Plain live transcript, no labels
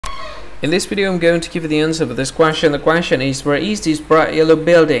In this video, I'm going to give you the answer for this question. The question is, where is this bright yellow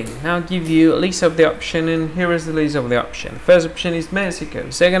building? Now I'll give you a list of the option, and here is the list of the option. The first option is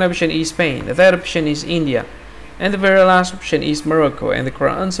Mexico, second option is Spain, the third option is India, and the very last option is Morocco. And the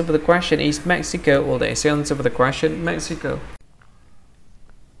correct answer for the question is Mexico, or the answer for the question, Mexico.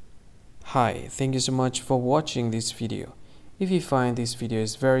 Hi, thank you so much for watching this video. If you find this video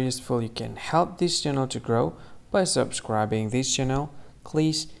is very useful, you can help this channel to grow by subscribing this channel.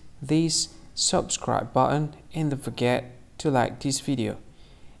 Please this subscribe button and don't forget to like this video.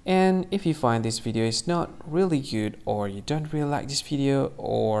 And if you find this video is not really good, or you don't really like this video,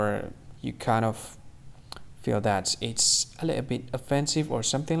 or you kind of feel that it's a little bit offensive or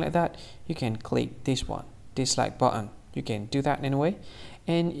something like that, you can click this one, dislike button. You can do that anyway.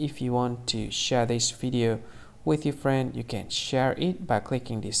 And if you want to share this video with your friend, you can share it by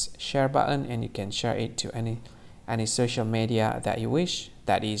clicking this share button, and you can share it to any social media that you wish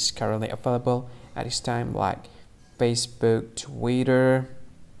that is currently available at this time, like Facebook, Twitter,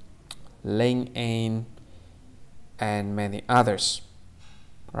 LinkedIn, and many others,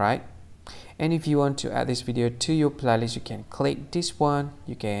 right? And if you want to add this video to your playlist, you can click this one.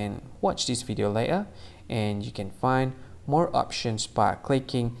 You can watch this video later, and you can find more options by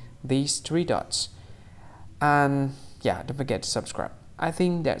clicking these three dots. And yeah, don't forget to subscribe. I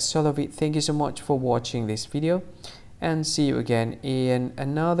think that's all of it. Thank you so much for watching this video, and see you again in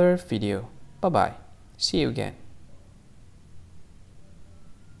another video. Bye bye. See you again.